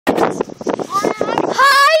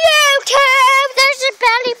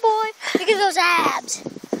abs.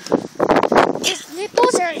 His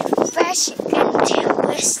nipples are fresh and twisty.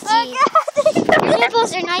 Your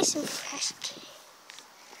nipples are nice and fresh.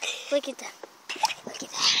 Look at them. Look at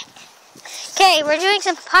that. Okay, we're doing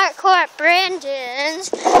some parkour at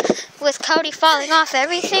Brandon's with Cody falling off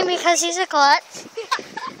everything because he's a klutz.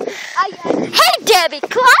 Hey, Debbie,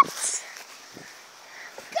 klutz!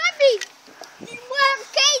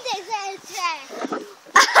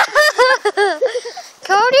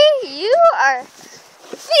 Cody, you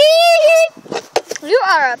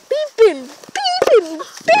are a beeping, beep.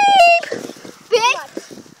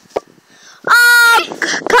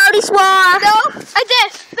 Cody swore. No, I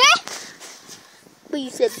did. But you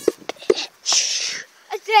said bitch.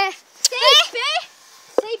 I did.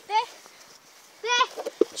 Say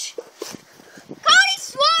bitch. Cody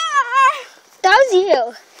swore. That was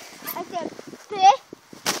you. I said bitch.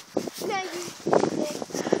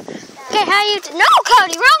 Okay, how you? No,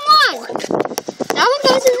 Cody, wrong one. That one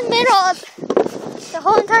goes in the middle of the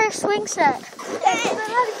whole entire swing set.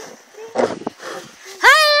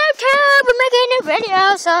 Hi YouTube, we're making a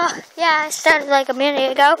video. So yeah, I started like a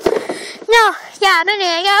minute ago. No, yeah, a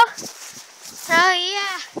minute ago. So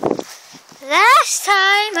yeah, last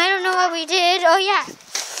time I don't know what we did. Oh yeah,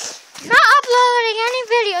 not uploading any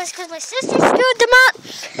videos because my sister screwed them up.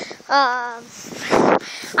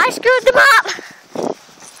 I screwed them up.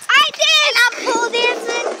 I did. And I'm pole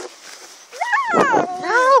dancing.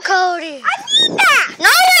 No, Cody. I need that. No,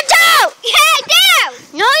 you don't. Yeah, I do.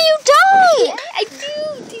 No, you don't. Yeah, I do.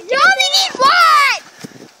 You only need one.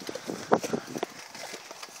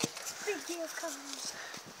 Video comes.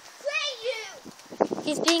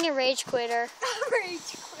 He's being a rage quitter.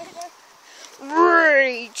 Rage quitter.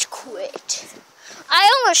 Rage quit. I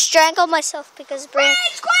almost strangled myself because Brandon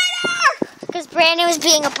was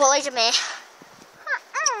being a bully to me.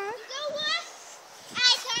 You know what?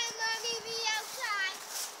 I can't mommy be outside.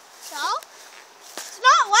 So? It's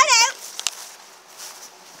not wet out.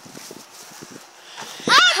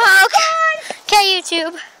 Okay,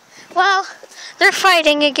 YouTube. Well, they're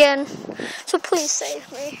fighting again, so please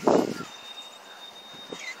save me.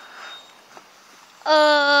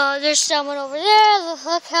 There's someone over there.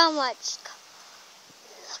 Look how much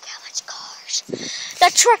cars.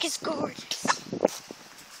 That truck is gorgeous.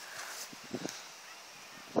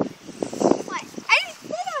 What? I didn't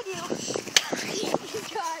spit on you.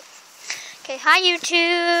 Okay, hi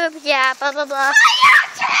YouTube. Yeah, blah blah blah. Hi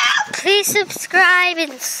YouTube! Please subscribe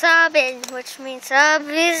and sub, which means sub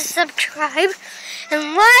is subscribe,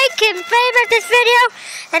 and like and favorite this video,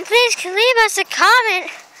 and please can leave us a comment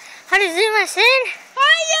how to zoom us in.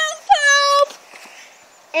 Hi YouTube!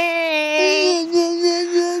 And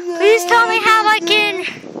please tell me how I can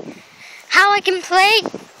play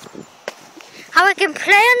on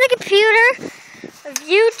the computer of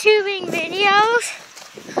YouTubing videos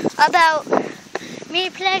about me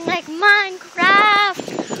playing like Minecraft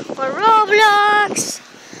or Roblox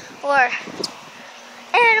or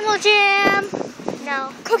Animal Jam.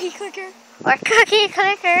 No. Cookie clicker. Or Cookie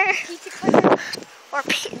Clicker. Pizza clicker. Or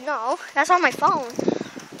no, that's on my phone.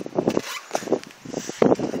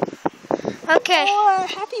 Okay. Or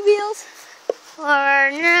Happy Wheels. Or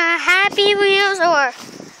Happy Wheels, or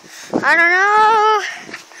I don't know.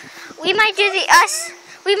 We might do the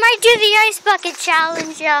ice bucket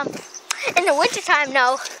challenge in the wintertime.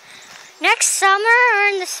 No, next summer or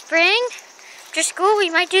in the spring after school we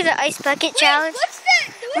might do the ice bucket challenge.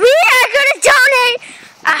 We are gonna donate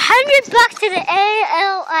 $100 to the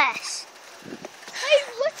ALS. Hey,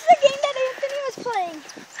 what's the game that Anthony was playing?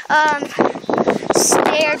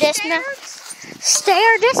 Stair dismount.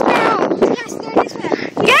 Stair dismount. Yeah, stair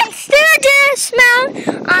dismount. Get stair dismount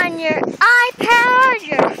on your iPad,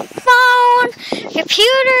 your phone,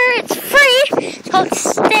 computer. It's free. It's called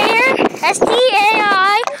Stair,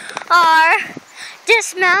 S-T-A-I-R,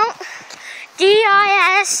 dismount,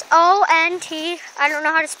 D-I-S-O-N-T. I don't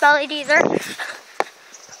know how to spell it either.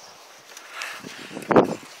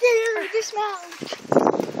 Stair dismount.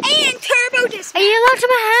 And turbo dismount. Are you allowed to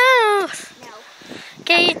my house? No.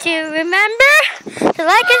 Okay, YouTube, remember to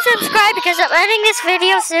like and subscribe because I'm ending this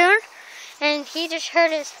video soon. And he just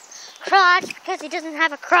hurt his crotch because he doesn't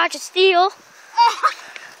have a crotch of steel.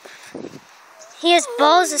 He has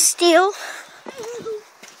balls of steel.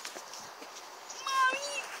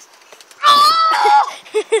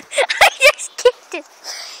 I just kicked it.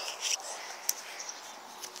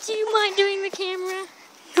 Do you mind doing the camera?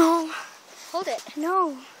 No. Hold it.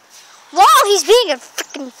 No. Whoa, he's being a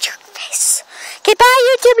freaking jerk face. Okay, bye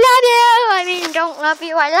YouTube, love you. I mean, don't love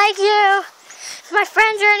you, I like you. If my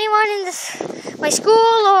friends or anyone in my school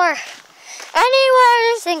or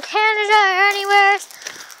anywhere in Canada or anywhere,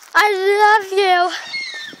 I love you.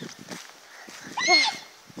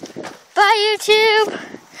 Bye, YouTube.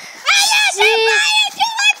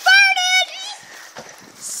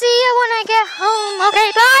 See you when I get home.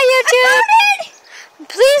 Okay, bye, YouTube.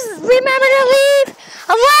 Please remember to leave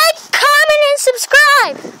a like, comment, and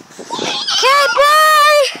subscribe. Okay,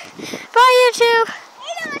 bye. Bye, YouTube.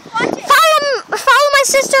 Follow my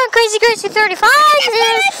sister on Crazy Gracie 35.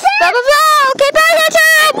 Blah, blah, blah. Okay, bye,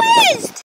 YouTube.